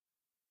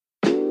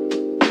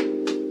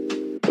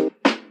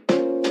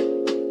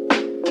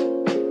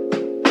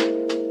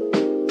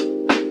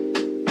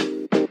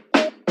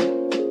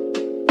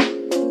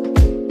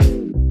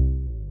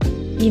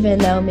even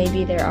though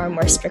maybe there are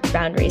more strict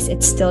boundaries,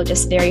 it's still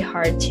just very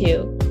hard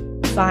to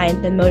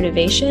find the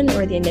motivation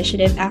or the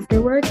initiative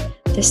after work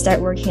to start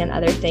working on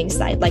other things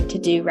that I'd like to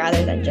do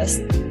rather than just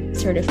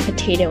sort of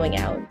potatoing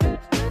out.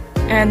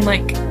 And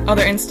like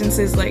other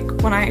instances, like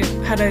when I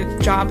had a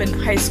job in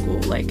high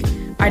school, like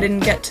I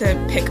didn't get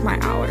to pick my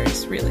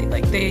hours really.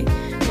 Like they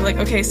were like,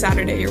 okay,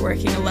 Saturday you're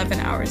working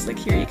 11 hours, like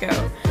here you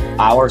go.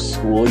 Our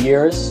school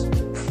years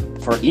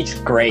for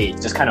each grade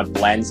just kind of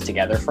blends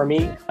together for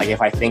me. Like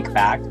if I think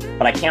back,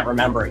 but I can't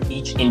remember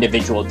each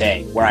individual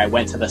day where I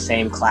went to the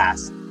same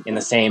class in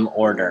the same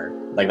order.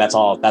 Like that's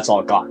all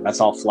gone. That's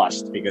all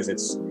flushed because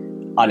it's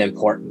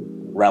unimportant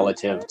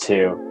relative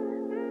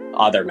to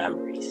other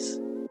memories.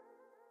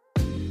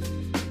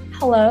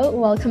 Hello,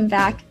 welcome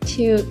back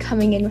to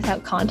Coming In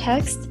Without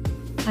Context.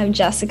 I'm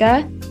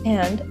Jessica,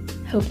 and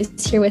Hope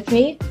is here with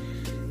me.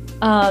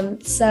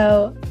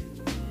 So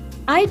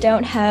I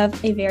don't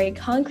have a very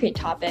concrete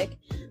topic,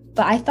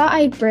 but I thought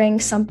I'd bring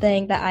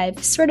something that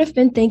I've sort of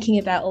been thinking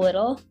about a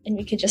little, and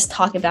we could just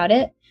talk about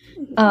it.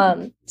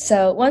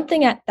 So one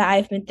thing that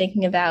I've been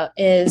thinking about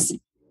is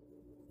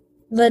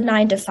the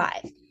 9 to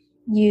 5.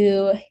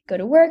 You go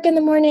to work in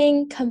the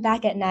morning, come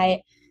back at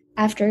night.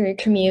 After your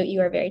commute, you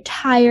are very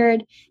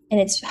tired, and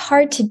it's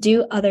hard to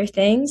do other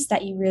things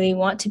that you really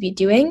want to be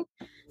doing,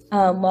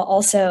 while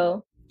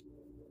also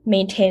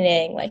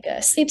maintaining like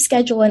a sleep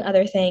schedule and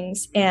other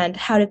things, and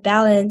how to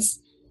balance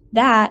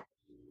that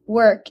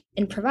work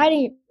and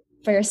providing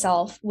for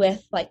yourself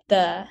with like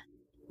the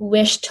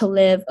wish to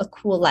live a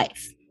cool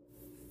life.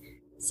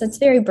 So it's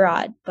very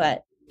broad,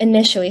 but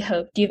initially,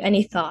 Hope, do you have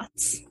any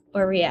thoughts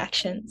or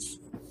reactions?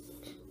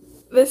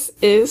 This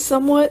is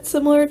somewhat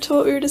similar to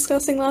what we were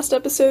discussing last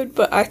episode,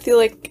 but I feel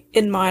like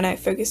in mine I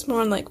focus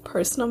more on like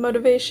personal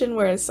motivation,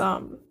 whereas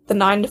the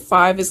 9 to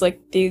 5 is like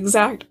the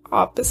exact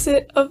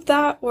opposite of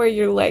that, where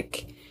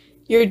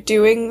you're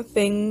doing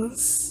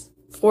things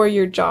for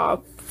your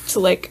job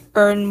to like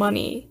earn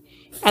money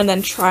and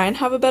then try and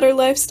have a better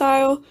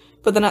lifestyle,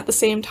 but then at the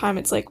same time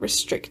it's like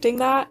restricting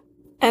that.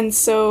 And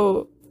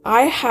so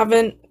I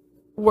haven't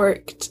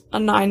worked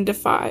a 9 to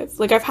 5.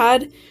 Like I've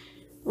had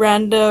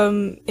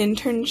random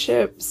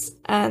internships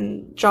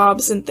and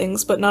jobs and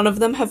things, but none of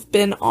them have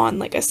been on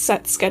like a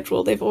set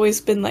schedule. They've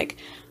always been like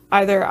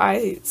either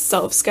I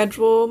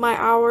self-schedule my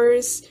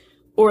hours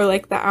or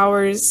like the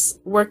hours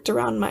worked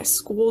around my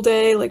school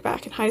day, like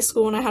back in high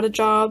school when I had a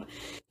job.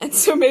 And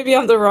so maybe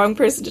I'm the wrong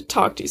person to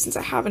talk to since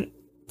I haven't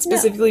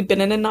specifically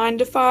been in a 9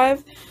 to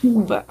 5.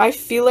 Mm-hmm. But I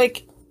feel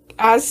like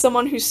as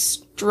someone who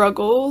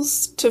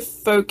struggles to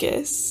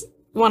focus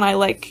when I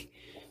like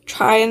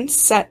try and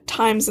set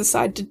times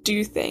aside to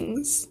do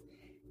things,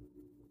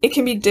 it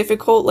can be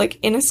difficult, like,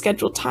 in a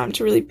scheduled time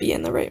to really be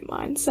in the right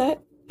mindset.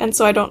 And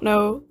so I don't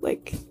know,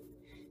 like,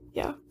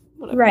 yeah,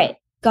 whatever. Right,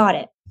 got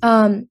it.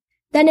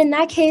 Then in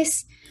that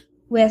case,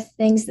 with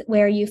things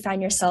where you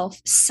find yourself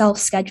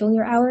self-scheduling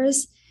your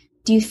hours,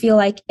 do you feel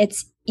like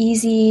it's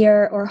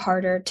easier or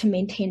harder to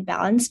maintain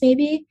balance,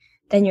 maybe,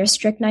 than your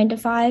strict 9 to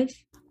 5?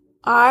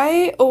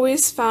 I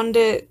always found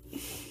it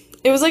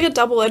was like a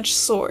double-edged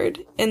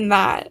sword in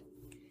that,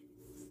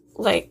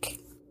 like,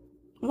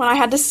 when I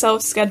had to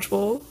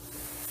self-schedule,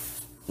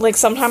 like,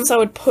 sometimes I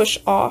would push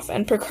off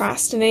and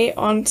procrastinate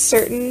on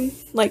certain,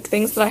 like,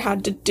 things that I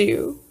had to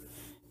do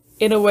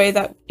in a way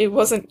that it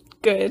wasn't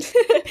good.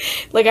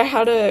 Like, I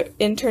had a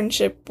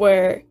internship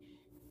where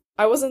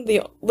I wasn't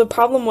the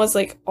problem was,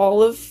 like,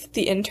 all of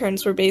the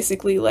interns were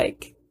basically,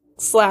 like,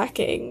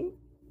 slacking.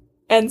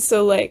 And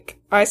so, like,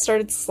 I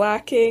started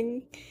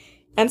slacking.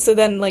 And so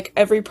then, like,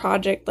 every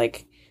project,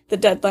 like, the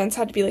deadlines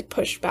had to be, like,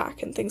 pushed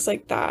back and things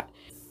like that.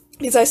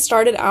 Because I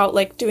started out,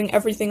 like, doing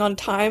everything on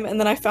time, and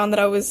then I found that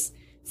I was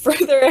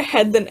further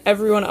ahead than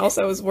everyone else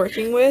I was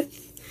working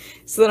with.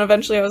 So then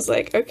eventually I was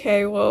like,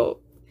 okay, well,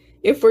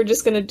 if we're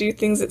just gonna do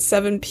things at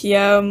 7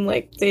 p.m.,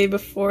 like, day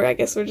before, I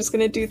guess we're just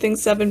gonna do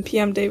things 7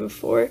 p.m. day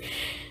before.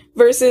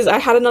 Versus I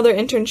had another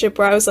internship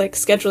where I was, like,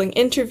 scheduling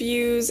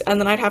interviews,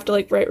 and then I'd have to,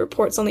 like, write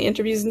reports on the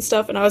interviews and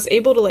stuff, and I was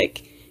able to,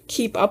 like,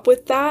 keep up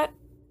with that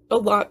a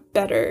lot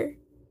better.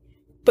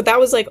 But that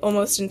was, like,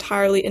 almost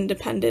entirely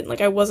independent. Like,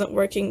 I wasn't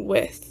working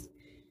with,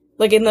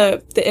 like, in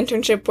the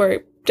internship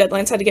where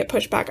deadlines had to get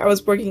pushed back, I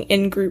was working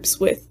in groups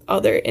with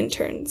other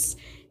interns.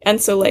 And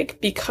so, like,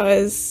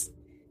 because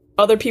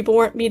other people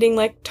weren't meeting,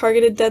 like,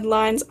 targeted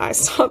deadlines, I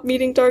stopped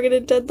meeting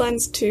targeted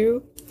deadlines,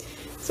 too.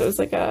 So it was,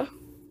 like,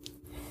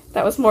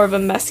 that was more of a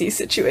messy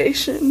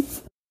situation.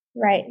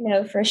 Right,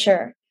 no, for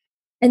sure.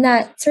 And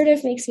that sort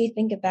of makes me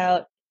think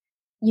about,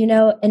 you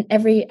know,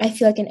 I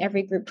feel like in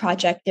every group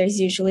project, there's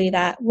usually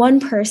that one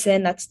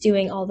person that's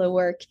doing all the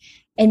work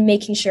and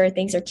making sure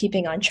things are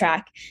keeping on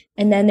track.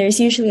 And then there's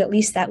usually at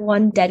least that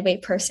one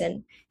deadweight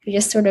person who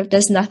just sort of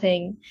does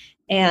nothing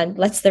and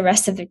lets the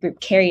rest of the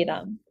group carry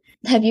them.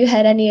 Have you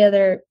had any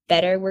other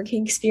better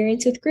working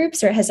experience with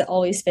groups, or has it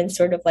always been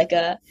sort of like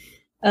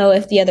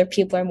if the other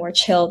people are more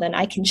chill, then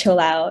I can chill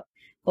out,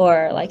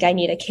 or like I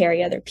need to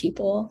carry other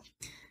people?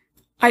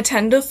 I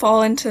tend to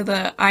fall into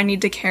the I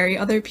need to carry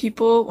other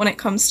people when it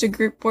comes to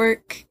group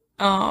work.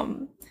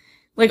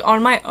 Like like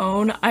on my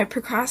own, I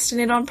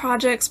procrastinate on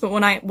projects, but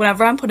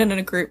whenever I'm put in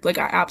a group, like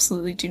I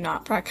absolutely do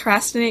not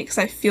procrastinate because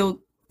I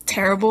feel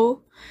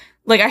terrible.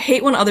 Like I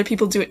hate when other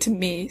people do it to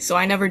me, so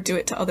I never do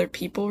it to other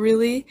people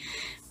really.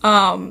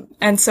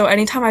 And so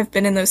anytime I've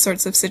been in those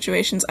sorts of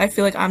situations, I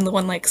feel like I'm the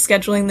one like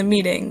scheduling the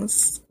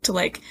meetings to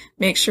like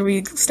make sure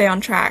we stay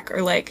on track,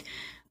 or like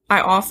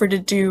I offer to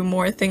do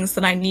more things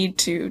than I need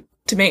to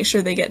make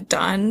sure they get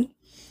done.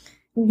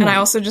 Mm-hmm. And I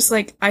also just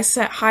like, I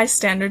set high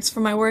standards for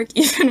my work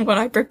even when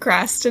I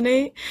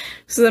procrastinate.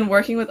 So then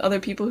working with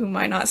other people who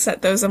might not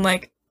set those, I'm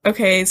like,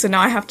 okay, so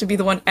now I have to be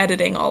the one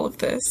editing all of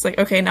this. Like,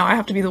 okay, now I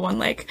have to be the one,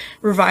 like,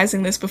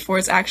 revising this before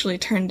it's actually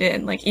turned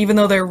in. Like, even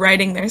though they're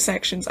writing their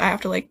sections, I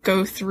have to, like,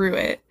 go through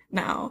it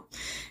now.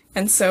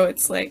 And so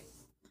it's, like,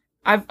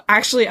 I've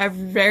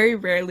very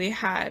rarely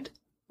had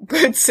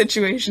good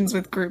situations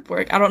with group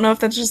work. I don't know if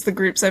that's just the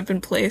groups I've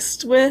been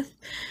placed with,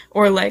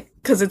 or, like,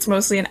 because it's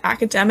mostly in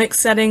academic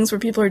settings where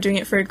people are doing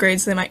it for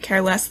grades, they might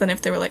care less than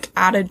if they were, like,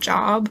 at a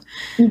job,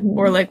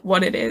 or, like,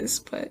 what it is,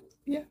 but...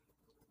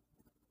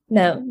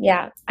 No,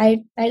 yeah,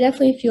 I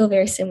definitely feel a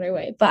very similar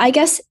way. But I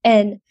guess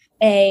in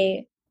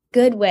a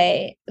good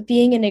way,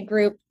 being in a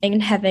group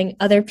and having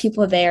other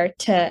people there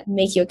to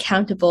make you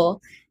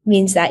accountable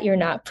means that you're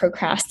not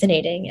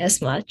procrastinating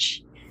as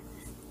much.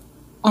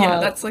 Yeah,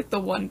 that's like the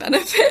one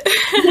benefit.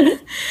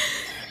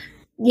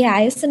 Yeah,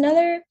 it's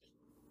another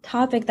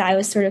topic that I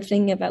was sort of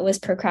thinking about was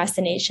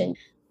procrastination.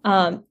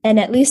 And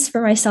at least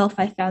for myself,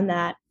 I found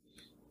that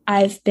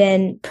I've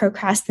been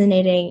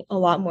procrastinating a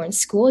lot more in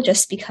school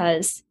just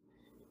because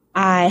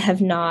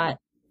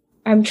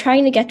I'm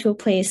trying to get to a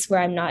place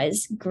where I'm not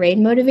as grade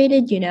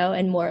motivated,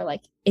 and more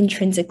like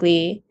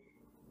intrinsically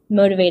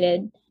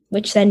motivated,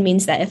 which then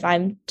means that if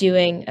I'm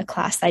doing a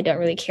class that I don't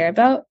really care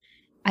about,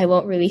 I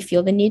won't really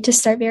feel the need to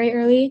start very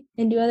early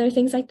and do other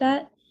things like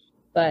that.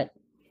 But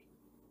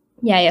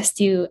yeah, I guess,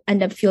 do you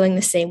end up feeling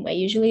the same way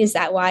usually? Is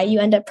that why you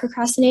end up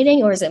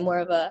procrastinating, or is it more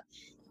of a,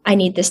 I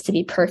need this to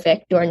be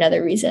perfect, or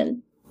another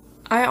reason?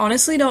 I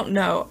honestly don't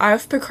know.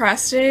 I've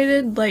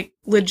procrastinated, like,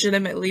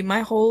 legitimately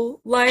my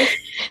whole life.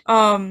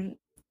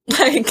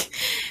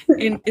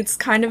 It's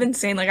kind of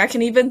insane. Like, I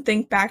can even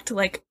think back to,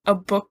 like, a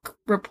book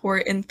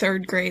report in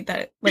 3rd grade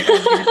that, like, I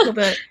waited till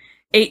the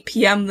 8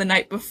 p.m. the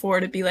night before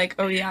to be like,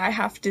 oh yeah, I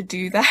have to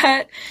do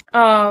that.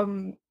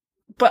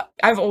 But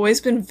I've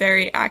always been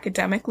very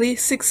academically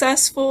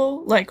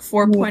successful, like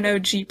 4.0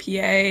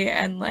 GPA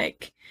and,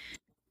 like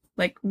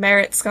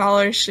merit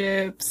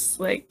scholarships,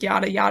 like,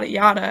 yada, yada,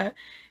 yada.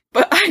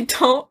 But I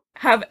don't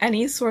have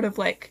any sort of,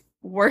 like,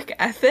 work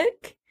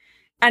ethic.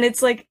 And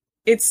it's, like,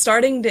 it's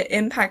starting to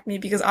impact me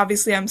because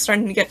obviously I'm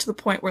starting to get to the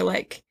point where,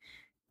 like,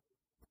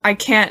 I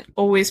can't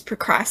always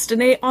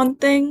procrastinate on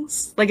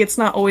things. Like, it's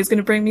not always going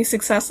to bring me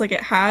success like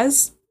it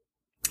has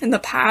in the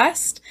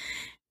past.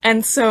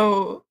 And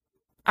so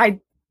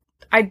I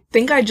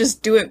think I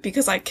just do it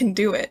because I can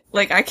do it.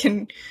 Like, I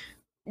can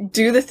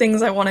do the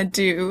things I want to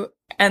do.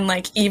 And,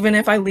 like, even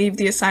if I leave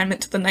the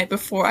assignment to the night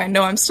before, I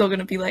know I'm still going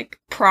to be, like,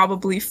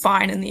 probably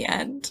fine in the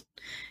end.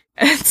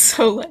 And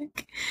so,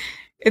 like,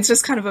 it's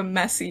just kind of a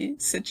messy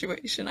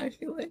situation, I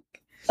feel like.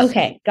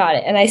 Okay, got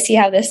it. And I see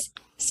how this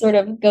sort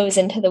of goes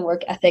into the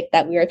work ethic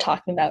that we were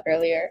talking about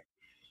earlier.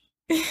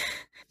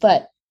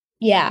 But,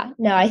 yeah,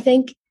 no, I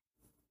think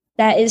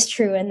that is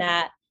true in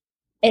that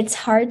it's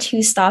hard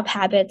to stop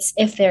habits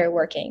if they're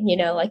working,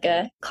 like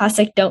a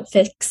classic don't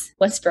fix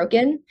what's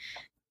broken.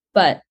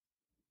 But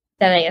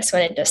then I guess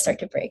when it does start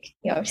to break,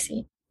 you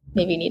obviously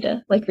maybe need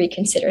to, like,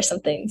 reconsider some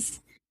things.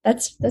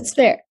 That's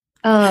fair.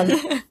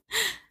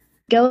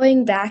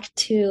 Going back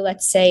to,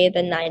 let's say,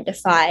 the 9 to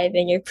 5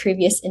 in your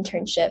previous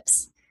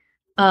internships,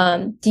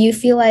 do you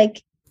feel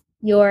like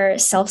your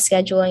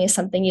self-scheduling is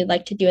something you'd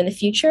like to do in the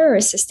future, or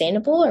is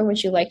sustainable, or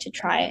would you like to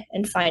try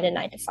and find a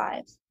 9 to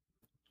 5?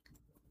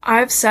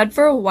 I've said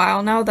for a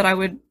while now that I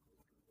would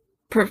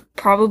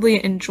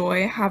probably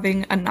enjoy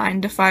having a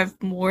 9 to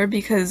 5 more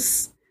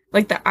because,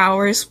 like, the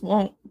hours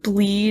won't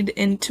bleed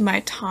into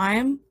my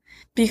time.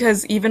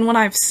 Because even when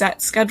I've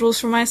set schedules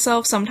for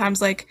myself,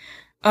 sometimes, like,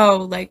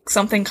 oh, like,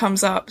 something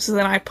comes up, so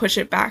then I push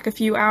it back a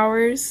few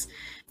hours.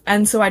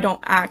 And so I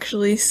don't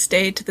actually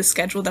stay to the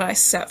schedule that I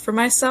set for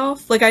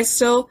myself. Like, a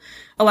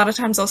lot of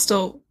times I'll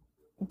still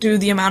do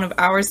the amount of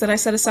hours that I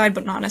set aside,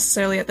 but not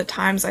necessarily at the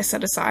times I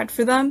set aside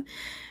for them.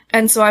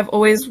 And so I've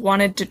always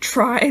wanted to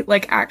try,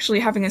 like,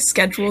 actually having a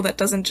schedule that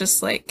doesn't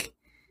just, like,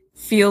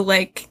 feel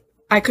like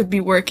I could be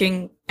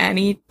working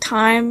any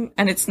time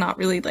and it's not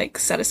really, like,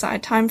 set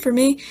aside time for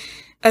me.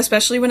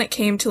 Especially when it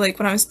came to, like,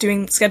 when I was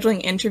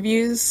scheduling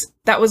interviews,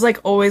 that was, like,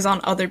 always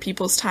on other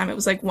people's time. It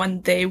was, like,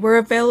 when they were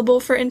available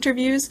for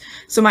interviews.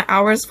 So my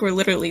hours were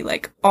literally,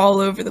 like, all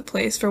over the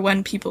place for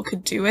when people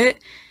could do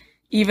it,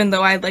 even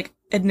though I, like,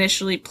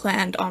 initially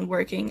planned on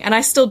working. And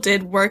I still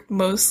did work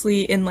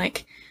mostly in,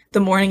 like, the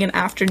morning and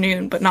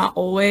afternoon, but not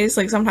always.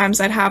 Like,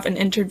 sometimes I'd have an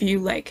interview,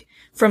 like,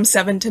 from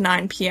 7 to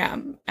 9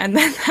 p.m. And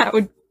then that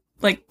would,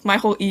 like, my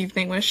whole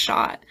evening was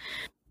shot.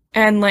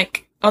 And,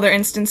 like, other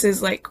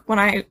instances, like, when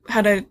I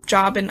had a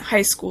job in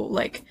high school,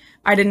 like,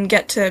 I didn't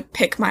get to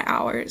pick my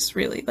hours,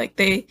 really. Like,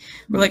 they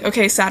were like,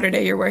 okay,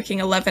 Saturday, you're working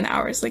 11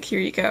 hours. Like, here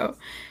you go.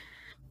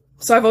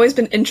 So I've always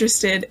been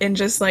interested in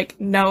just, like,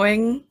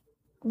 knowing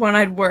when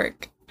I'd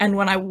work and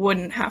when I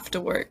wouldn't have to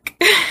work.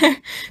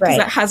 Because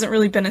that hasn't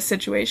really been a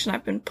situation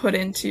I've been put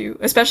into,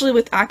 especially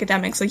with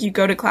academics. Like, you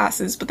go to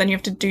classes, but then you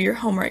have to do your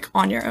homework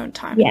on your own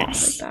time. Yes. And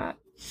things like that.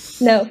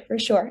 No, for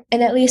sure.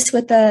 And at least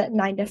with a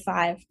 9 to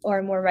 5 or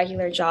a more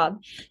regular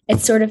job,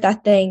 it's sort of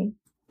that thing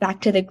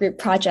back to the group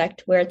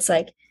project where it's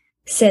like,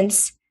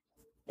 since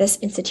this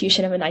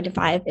institution of a 9 to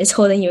 5 is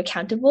holding you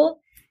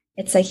accountable,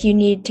 it's like you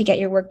need to get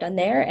your work done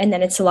there. And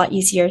then it's a lot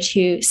easier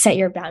to set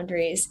your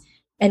boundaries.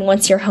 And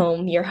once you're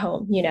home,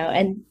 you know,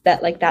 and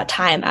that like that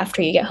time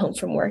after you get home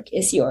from work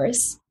is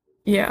yours.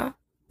 Yeah.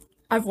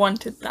 I've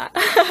wanted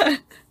that.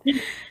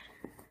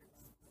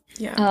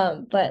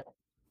 Yeah. But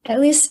at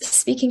least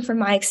speaking from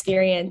my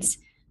experience,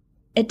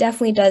 it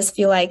definitely does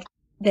feel like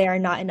there are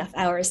not enough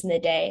hours in the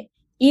day,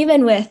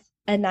 even with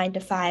a 9 to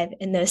 5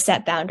 and those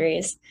set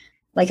boundaries.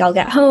 Like I'll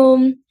get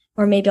home,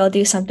 or maybe I'll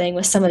do something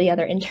with some of the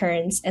other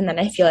interns, and then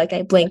I feel like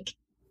I blink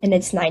and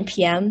it's 9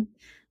 p.m.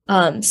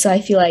 So I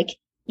feel like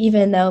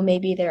even though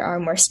maybe there are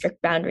more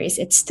strict boundaries,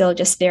 it's still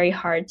just very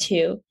hard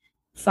to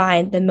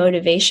find the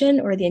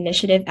motivation or the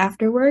initiative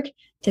after work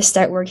to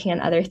start working on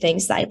other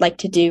things that I'd like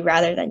to do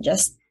rather than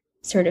just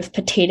sort of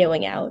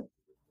potatoing out.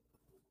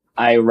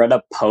 I read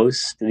a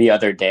post the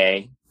other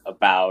day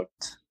about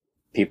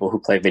people who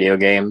play video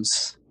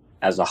games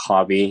as a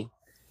hobby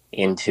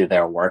into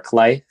their work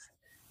life.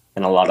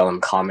 And a lot of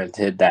them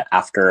commented that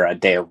after a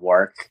day of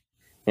work,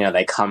 you know,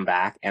 they come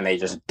back and they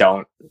just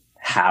don't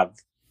have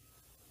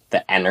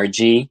the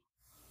energy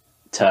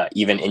to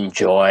even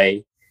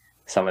enjoy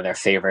some of their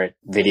favorite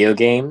video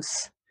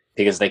games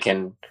because they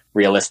can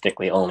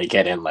realistically only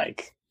get in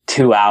like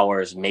 2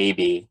 hours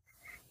maybe.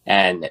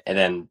 And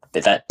then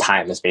that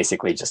time is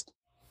basically just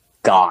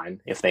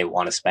gone if they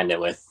want to spend it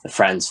with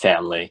friends,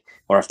 family,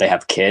 or if they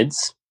have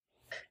kids.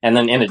 And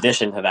then in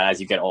addition to that,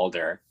 as you get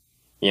older,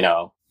 you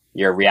know,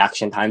 your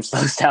reaction time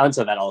slows down.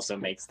 So that also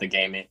makes the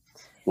game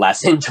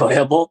less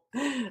enjoyable.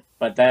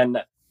 But then,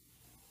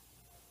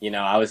 you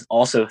know, I was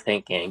also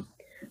thinking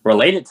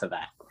related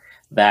to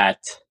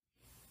that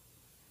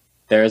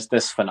there's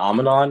this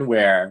phenomenon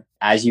where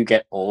as you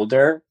get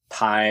older,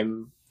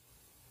 time,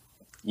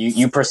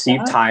 you perceive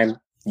time.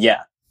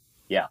 Yeah.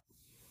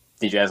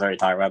 Did you guys already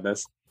talk about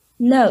this?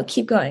 No,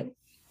 keep going.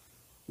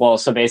 Well,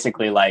 so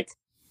basically, like,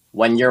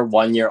 when you're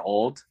 1 year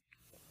old,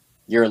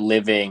 you're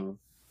living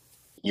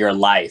your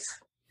life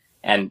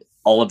and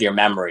all of your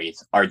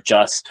memories are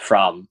just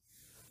from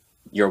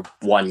your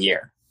 1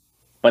 year.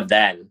 But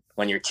then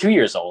when you're 2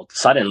 years old,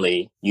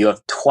 suddenly you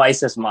have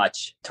twice as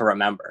much to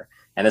remember.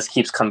 And this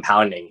keeps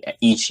compounding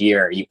each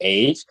year you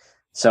age.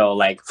 So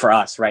like for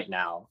us right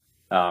now,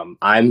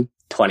 I'm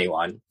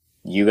 21.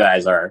 You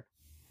guys are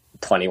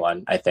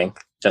 21, I think.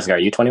 Jessica, are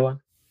you 21?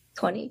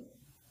 20.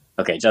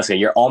 Okay, Jessica,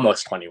 you're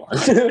almost 21.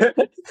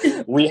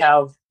 We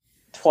have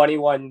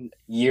 21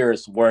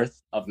 years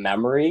worth of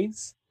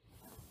memories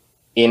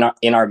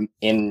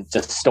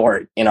just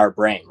stored in our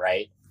brain,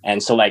 right?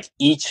 And so like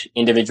each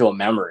individual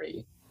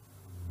memory,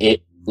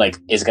 it like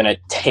is going to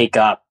take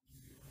up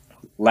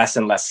less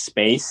and less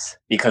space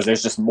because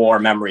there's just more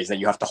memories that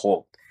you have to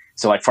hold.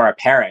 So like for our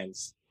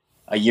parents,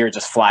 a year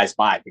just flies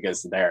by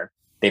because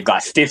they've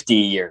got 50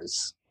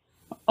 years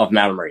of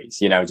memories,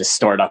 you know, just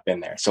stored up in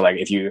there. So like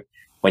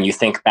when you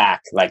think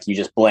back, like you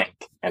just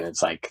blink and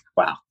it's like,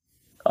 wow,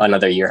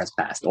 another year has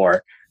passed,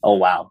 or, oh,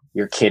 wow,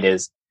 your kid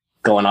is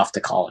going off to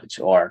college,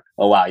 or,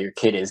 oh, wow, your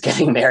kid is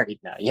getting married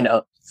now, you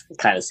know, it's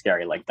kind of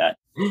scary like that.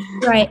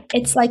 Right.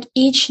 It's like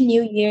each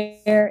new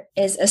year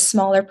is a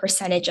smaller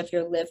percentage of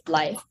your lived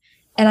life.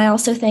 And I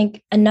also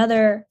think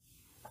another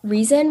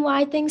reason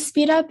why things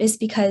speed up is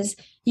because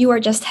you are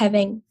just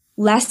having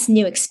less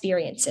new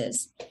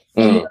experiences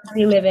and you're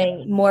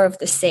reliving more of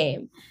the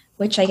same,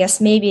 which I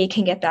guess maybe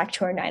can get back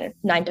to our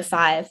 9 to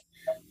 5.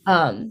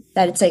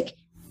 That it's like,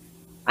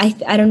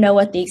 I don't know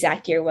what the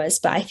exact year was,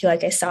 but I feel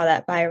like I saw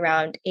that by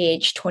around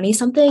age 20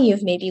 something,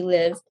 you've maybe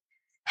lived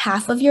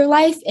half of your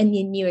life in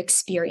the new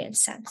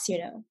experience sense, you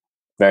know?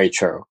 Very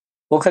true.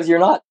 Well, because you're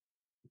not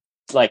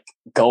like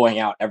going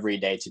out every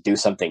day to do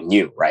something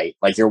new, right?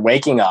 Like you're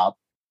waking up,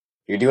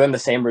 you're doing the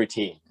same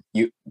routine,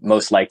 you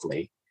most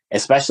likely,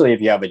 especially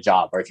if you have a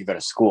job or if you go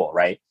to school,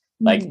 right?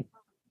 Like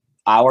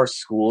our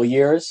school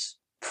years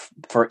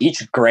for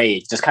each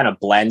grade just kind of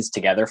blends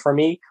together for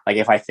me. Like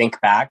if I think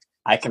back,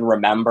 I can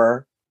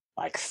remember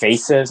like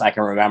faces, I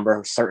can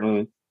remember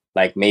certain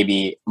like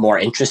maybe more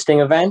interesting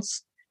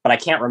events, but I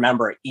can't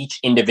remember each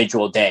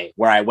individual day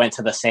where I went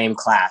to the same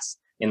class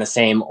in the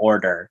same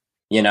order.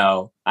 You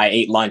know, I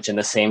ate lunch in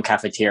the same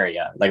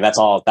cafeteria. Like that's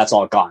all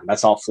gone.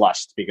 That's all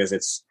flushed because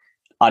it's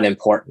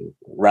unimportant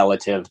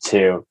relative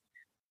to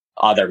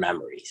other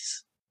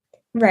memories.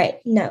 Right.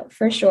 No,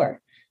 for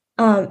sure.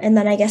 And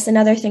then I guess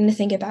another thing to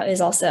think about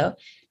is also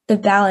the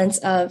balance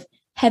of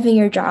having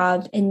your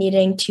job and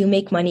needing to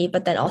make money,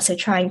 but then also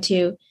trying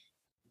to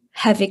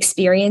have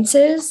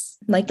experiences,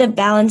 like the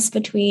balance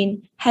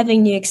between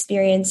having new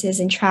experiences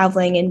and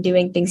traveling and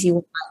doing things you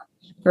want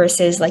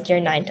versus like your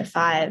 9 to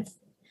 5.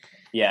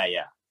 Yeah,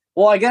 yeah.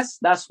 Well, I guess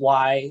that's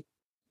why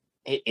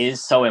it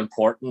is so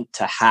important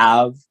to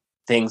have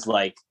things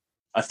like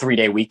a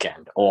 3-day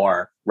weekend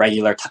or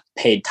regular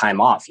paid time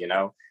off,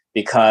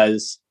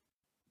 because,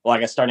 well, I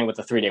guess starting with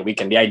the 3-day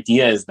weekend, the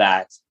idea is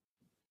that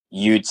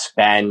you'd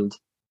spend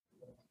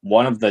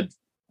one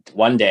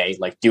day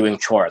like doing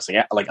chores,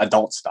 like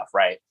adult stuff,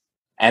 right?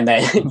 And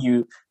then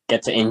you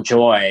get to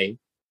enjoy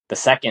the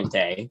second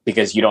day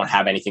because you don't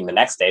have anything the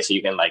next day, so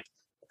you can like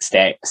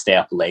stay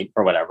up late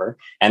or whatever.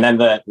 And then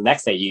the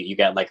next day you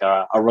get like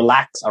a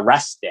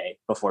rest day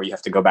before you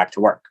have to go back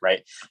to work,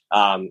 right?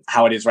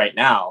 How it is right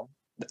now,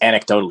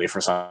 anecdotally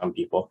for some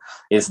people,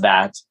 is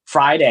that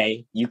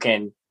Friday you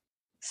can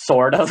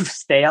sort of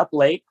stay up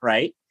late,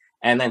 right?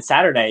 And then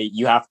Saturday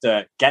you have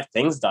to get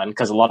things done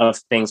because a lot of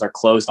things are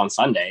closed on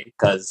Sunday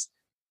because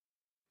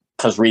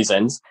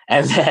reasons.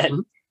 And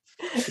then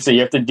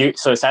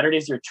so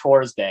Saturday's your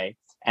chores day,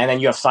 and then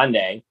you have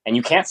Sunday, and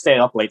you can't stay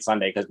up late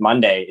Sunday because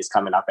Monday is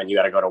coming up and you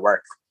got to go to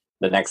work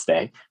the next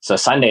day. So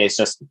Sunday is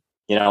just,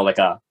 like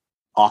a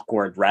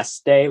awkward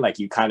rest day. Like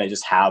you kind of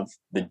just have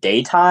the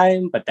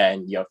daytime, but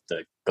then you have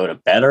to go to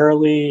bed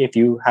early if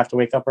you have to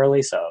wake up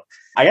early. So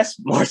I guess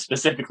more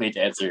specifically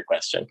to answer your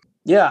question.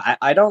 Yeah,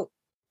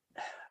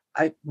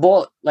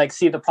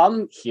 see, the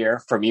problem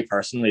here for me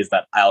personally is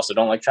that I also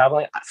don't like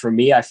traveling. For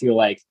me, I feel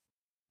like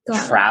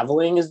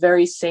traveling is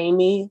very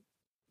samey.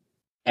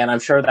 And I'm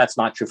sure that's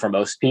not true for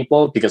most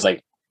people because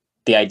like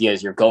the idea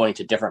is you're going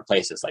to different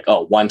places. Like,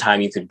 oh, one time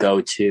you could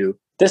go to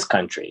this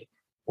country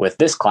with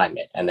this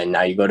climate. And then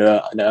now you go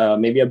to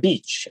maybe a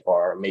beach,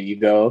 or maybe you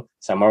go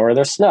somewhere where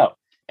there's snow.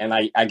 And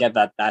I get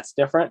that that's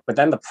different. But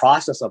then the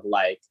process of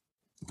like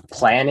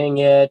planning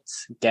it,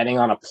 getting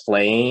on a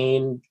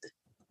plane,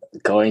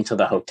 going to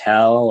the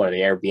hotel or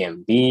the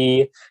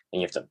Airbnb,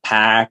 and you have to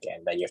pack,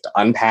 and then you have to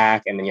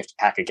unpack, and then you have to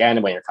pack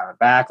again when you're coming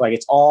back. Like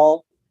it's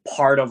all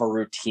part of a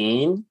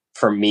routine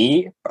for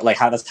me, like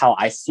that's how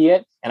I see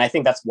it. And I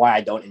think that's why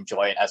I don't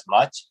enjoy it as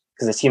much,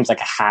 because it seems like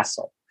a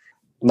hassle.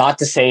 Not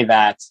to say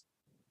that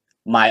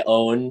my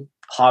own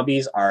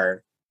hobbies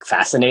are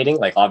fascinating.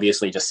 Like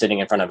obviously just sitting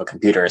in front of a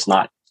computer is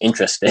not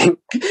interesting,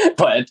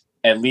 but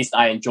at least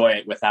I enjoy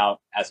it without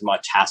as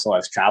much hassle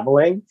as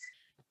traveling.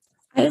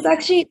 I was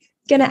actually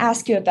going to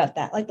ask you about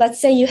that. Like,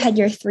 let's say you had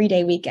your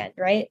 3-day weekend,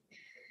 right?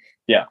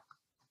 Yeah.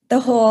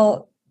 The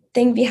whole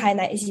thing behind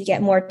that is you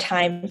get more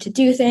time to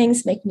do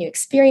things, make new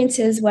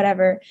experiences,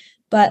 whatever.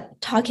 But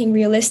talking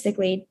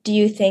realistically, do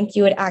you think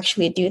you would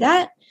actually do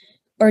that?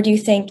 Or do you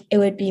think it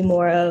would be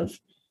more of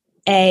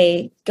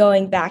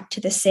going back to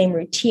the same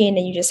routine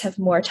and you just have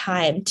more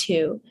time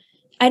to,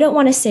 I don't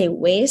want to say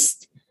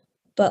waste,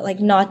 but like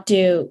not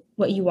do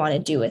what you want to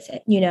do with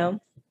it,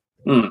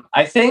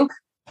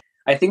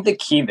 I think the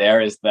key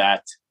there is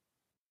that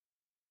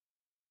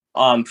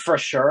for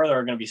sure there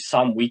are going to be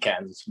some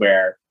weekends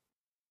where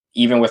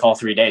even with all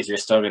 3 days, you're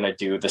still going to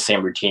do the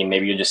same routine.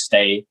 Maybe you just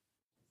stay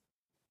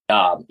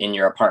in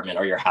your apartment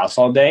or your house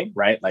all day,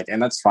 right? Like,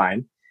 and that's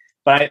fine.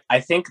 But I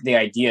think the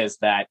idea is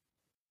that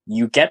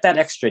you get that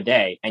extra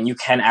day and you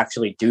can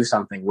actually do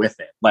something with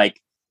it. Like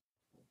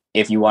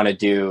if you want to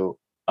do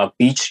a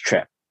beach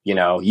trip,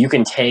 you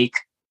can take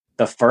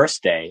the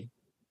first day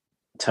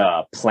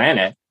to plan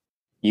it.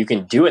 You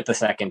can do it the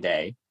second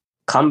day,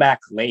 come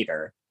back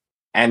later,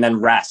 and then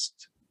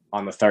rest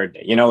on the third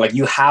day. Like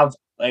you have,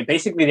 like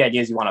basically the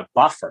idea is you want to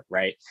buffer,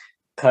 right?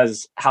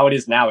 Because how it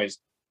is now is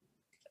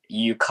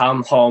you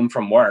come home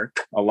from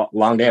work, a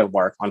long day of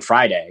work on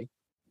Friday,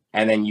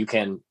 and then you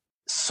can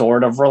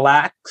sort of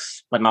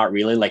relax, but not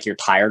really. Like you're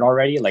tired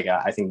already. Like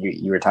I think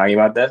you were talking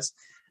about this.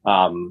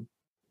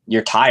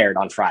 You're tired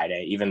on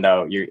Friday, even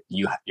though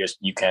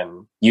you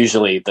can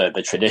usually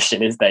the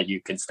tradition is that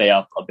you can stay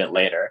up a bit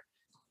later.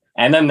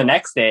 And then the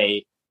next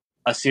day,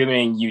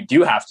 assuming you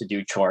do have to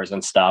do chores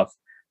and stuff,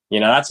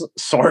 that's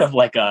sort of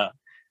like a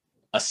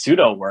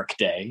pseudo work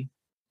day.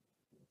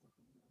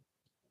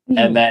 Mm-hmm.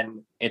 And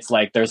then it's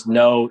like there's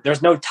no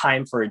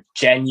time for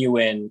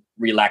genuine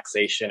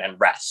relaxation and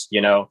rest,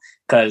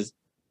 because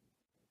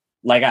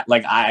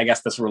I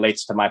guess this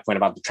relates to my point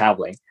about the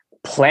traveling.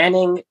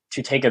 Planning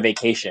to take a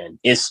vacation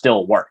is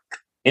still work.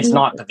 It's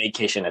not the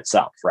vacation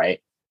itself,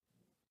 right?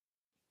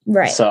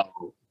 Right.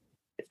 So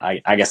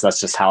I guess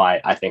that's just how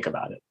I think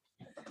about it.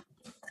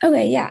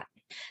 Okay, yeah.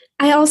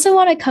 I also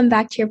want to come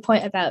back to your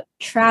point about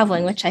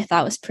traveling, which I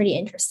thought was pretty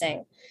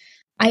interesting.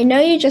 I know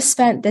you just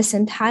spent this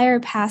entire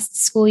past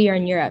school year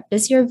in Europe.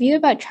 Does your view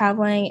about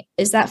traveling,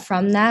 is that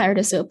from that, or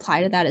does it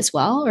apply to that as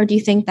well? Or do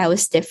you think that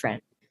was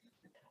different?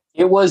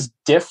 It was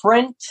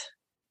different.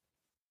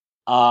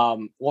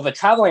 Well, the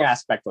traveling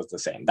aspect was the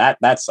same.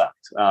 That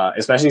sucked,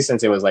 especially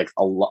since it was like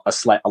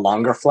a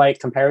longer flight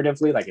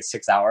comparatively, like it's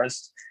 6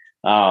 hours.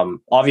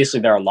 Obviously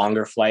there are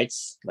longer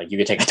flights, like you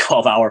could take a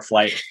 12-hour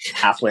flight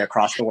halfway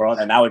across the world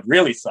and that would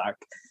really suck,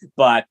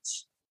 but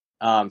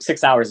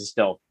 6 hours is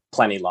still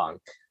plenty long.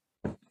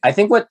 I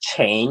think what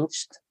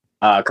changed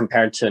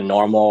compared to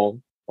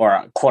normal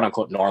or quote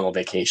unquote normal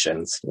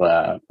vacations,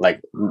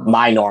 like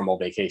my normal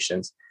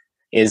vacations,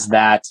 is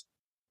that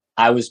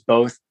I was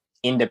both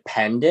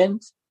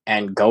independent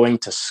and going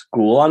to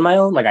school on my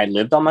own. Like I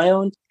lived on my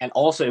own. And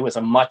also it was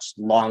a much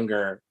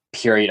longer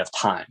period of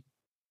time.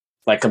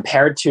 Like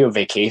compared to a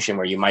vacation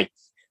where you might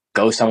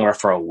go somewhere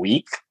for a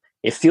week,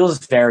 it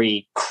feels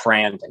very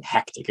crammed and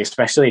hectic,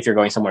 especially if you're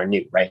going somewhere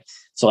new, right?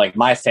 So like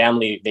my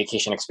family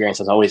vacation experience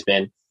has always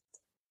been,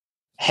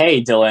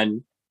 hey,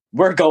 Dylan,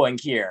 we're going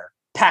here.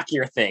 Pack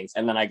your things.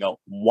 And then I go,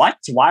 what?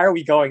 Why are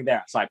we going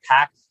there? So I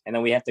pack, and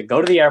then we have to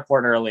go to the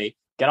airport early,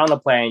 get on the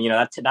plane. You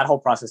know, that whole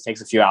process takes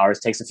a few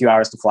hours,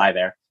 to fly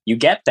there. You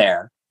get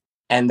there,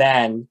 and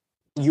then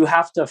you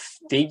have to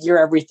figure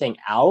everything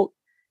out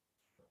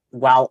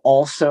while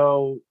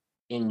also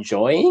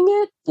enjoying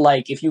it.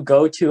 Like if you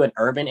go to an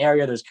urban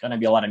area, there's going to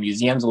be a lot of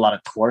museums, a lot of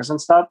tours and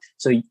stuff.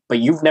 So, but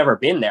you've never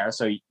been there.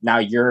 So now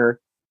you're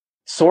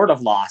sort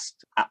of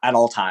lost at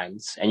all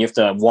times, and you have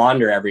to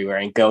wander everywhere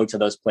and go to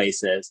those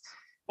places.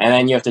 And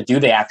then you have to do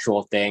the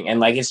actual thing. And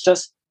like, it's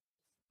just,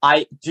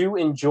 I do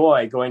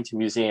enjoy going to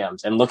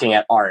museums and looking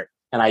at art.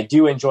 And I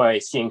do enjoy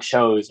seeing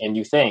shows and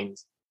new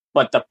things.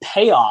 But the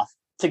payoff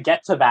to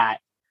get to that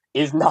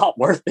is not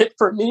worth it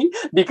for me,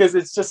 because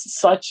it's just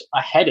such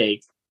a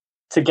headache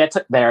to get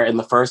to there in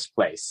the first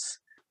place,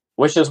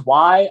 which is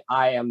why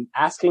I am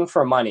asking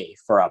for money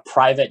for a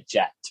private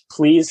jet.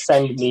 Please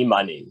send me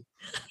money.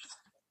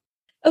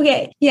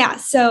 Okay, yeah,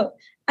 so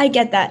I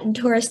get that. And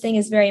touristing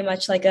is very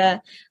much like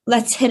a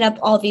let's hit up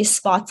all these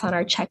spots on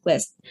our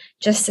checklist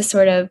just to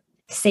sort of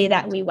say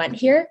that we went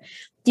here.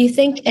 Do you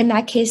think in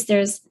that case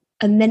there's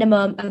a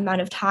minimum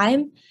amount of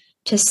time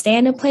to stay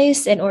in a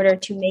place in order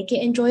to make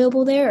it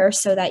enjoyable there, or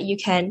so that you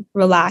can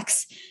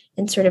relax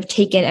and sort of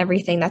take in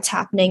everything that's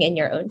happening in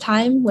your own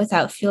time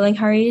without feeling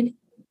hurried?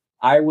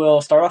 I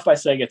will start off by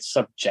saying it's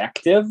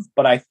subjective,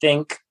 but I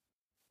think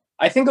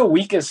a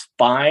week is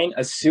fine,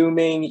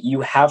 assuming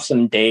you have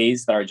some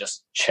days that are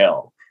just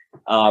chill.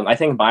 I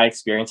think my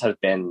experience has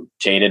been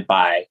jaded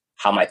by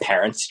how my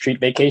parents treat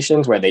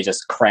vacations, where they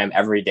just cram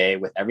every day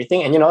with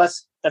everything. And, you know,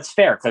 that's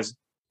fair, because,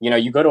 you know,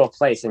 you go to a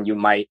place and you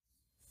might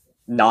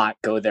not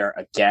go there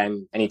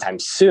again anytime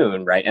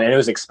soon, right? And it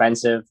was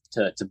expensive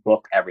to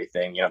book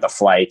everything, you know, the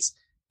flights,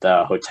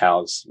 the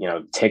hotels, you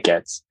know,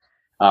 tickets.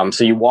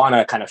 So you want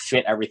to kind of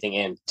fit everything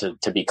in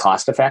to be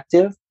cost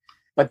effective.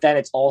 But then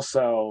it's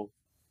also,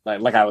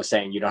 like I was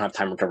saying, you don't have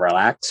time to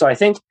relax. So I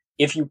think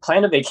if you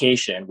plan a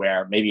vacation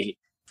where maybe,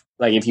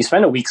 like if you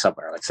spend a week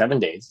somewhere, like 7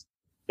 days,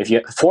 if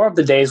you 4 of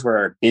the days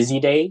were busy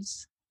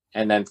days,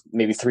 and then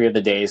maybe 3 of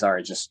the days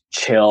are just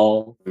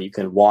chill, you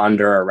can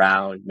wander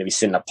around, maybe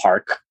sit in a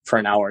park for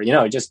an hour, you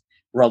know, just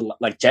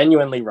like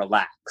genuinely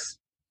relax,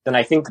 then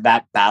I think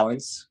that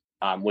balance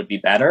would be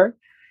better.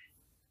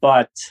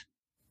 But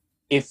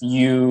if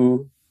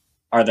you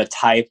are the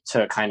type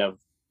to kind of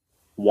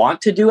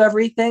want to do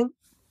everything,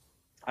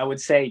 I would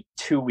say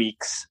 2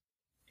 weeks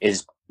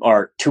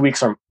or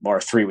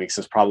 3 weeks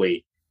is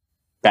probably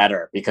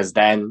better, because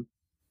then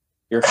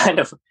you're kind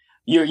of,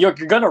 you're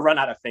going to run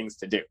out of things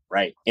to do,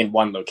 right, in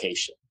one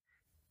location.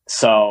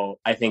 So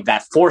I think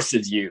that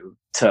forces you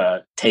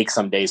to take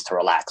some days to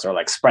relax, or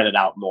like spread it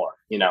out more,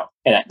 you know,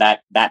 and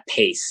that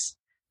pace,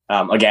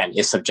 again,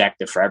 is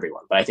subjective for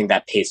everyone, but I think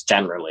that pace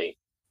generally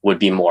would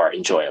be more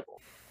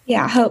enjoyable.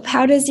 Yeah, Hope,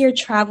 how does your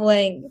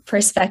traveling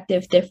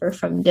perspective differ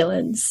from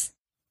Dylan's?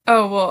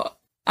 Oh, well,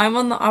 I'm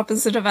on the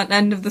opposite of an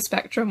end of the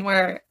spectrum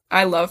where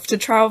I love to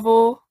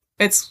travel.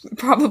 It's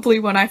probably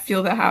when I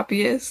feel the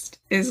happiest,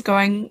 is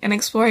going and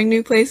exploring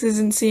new places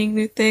and seeing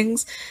new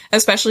things,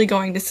 especially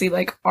going to see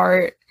like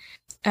art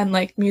and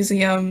like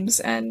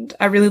museums. And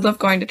I really love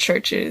going to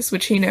churches,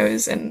 which he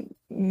knows, and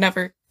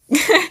never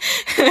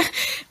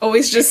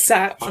always just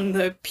sat on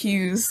the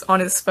pews on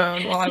his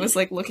phone while I was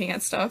like looking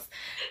at stuff.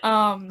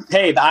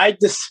 Hey, I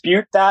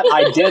dispute that.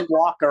 I did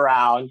walk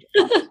around.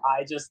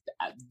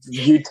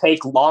 You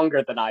take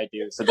longer than I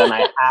do. So then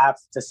I have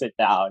to sit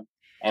down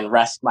and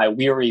rest my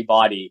weary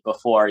body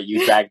before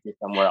you drag me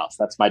somewhere else.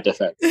 That's my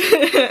defense.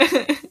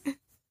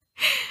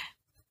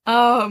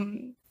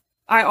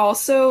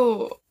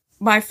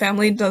 My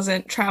family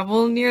doesn't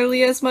travel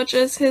nearly as much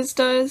as his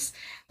does.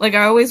 Like,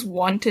 I always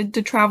wanted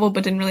to travel,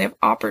 but didn't really have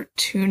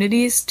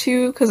opportunities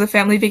to, because a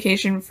family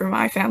vacation for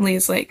my family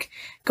is like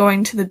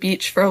going to the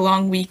beach for a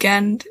long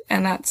weekend,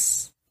 and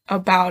that's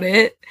about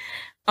it.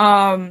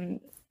 And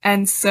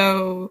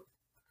so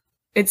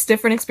it's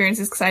different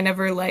experiences, because I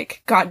never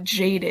like got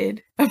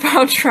jaded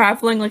about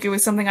traveling. Like, it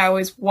was something I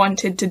always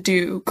wanted to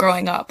do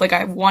growing up. Like,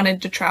 I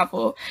wanted to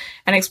travel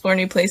and explore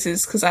new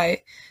places, because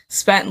I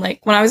spent,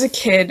 like, when I was a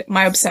kid,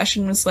 my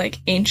obsession was like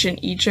ancient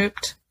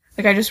Egypt.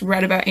 Like, I just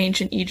read about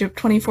ancient Egypt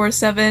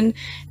 24/7,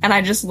 and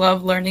I just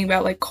love learning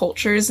about like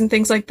cultures and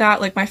things like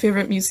that. Like, my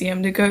favorite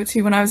museum to go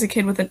to when I was a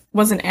kid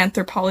was an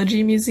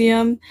anthropology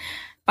museum.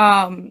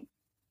 And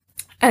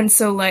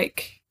so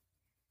like,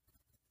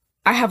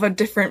 I have a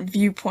different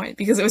viewpoint,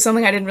 because it was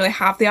something I didn't really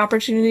have the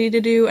opportunity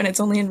to do, and it's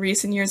only in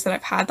recent years that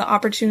I've had the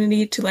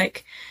opportunity to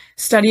like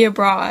study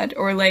abroad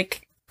or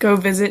like go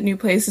visit new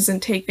places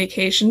and take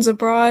vacations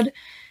abroad.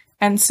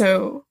 And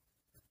so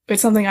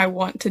it's something I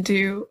want to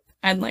do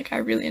and like I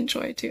really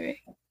enjoy doing.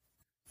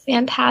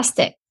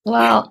 Fantastic.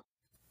 Well,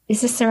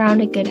 is this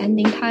around a good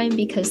ending time?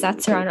 Because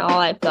that's around all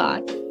I've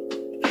got.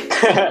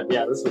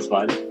 Yeah, this was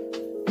fun.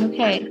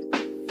 Okay.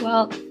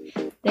 Well,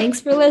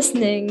 thanks for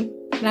listening.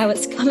 Now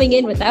it's coming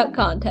in without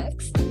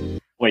context.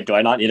 Wait, do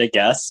I not need a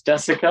guess,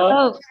 Jessica?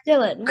 Oh,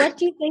 Dylan, what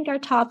do you think our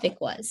topic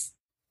was?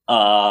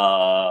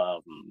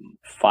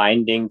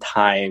 Finding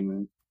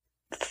time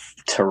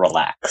to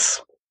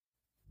relax.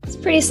 It's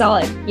pretty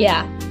solid.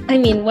 Yeah. I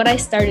mean, what I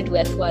started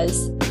with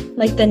was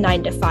like the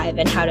 9 to 5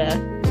 and how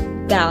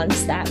to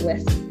balance that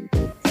with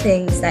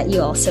things that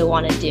you also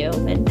want to do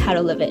and how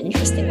to live an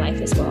interesting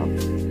life as well.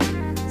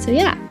 So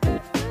yeah.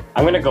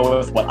 I'm going to go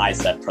with what I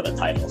said for the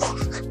title.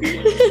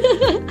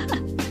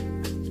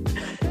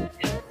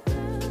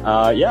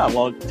 Yeah,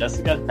 well,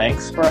 Jessica,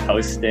 thanks for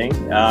hosting.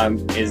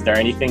 Is there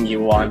anything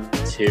you want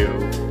to,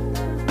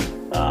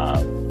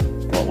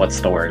 well,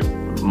 what's the word,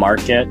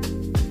 market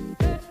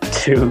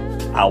to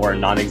our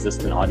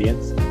non-existent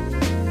audience?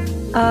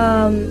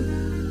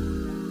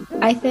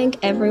 I think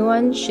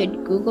everyone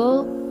should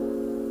Google.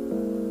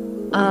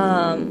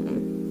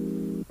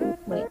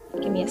 Wait,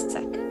 give me a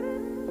sec.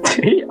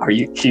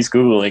 She's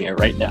Googling it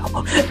right now.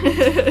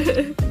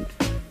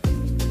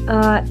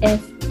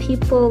 If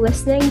people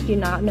listening do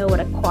not know what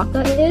a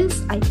quokka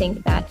is, I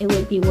think that it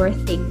would be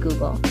worth a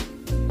Google.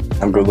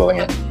 I'm Googling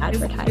it.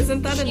 Advertising.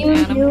 Isn't that an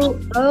animal?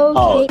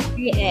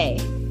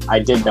 Quokka. I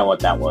did know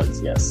what that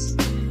was, yes.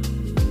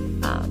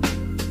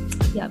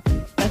 Yep,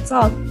 that's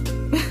all.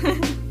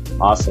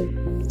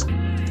 Awesome.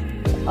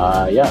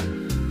 Yeah.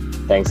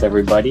 Thanks,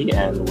 everybody,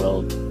 and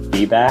we'll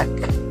be back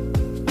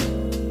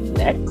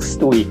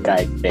next week,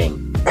 I think.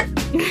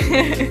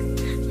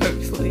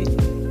 Hopefully.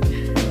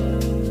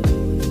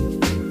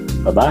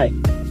 Bye-bye.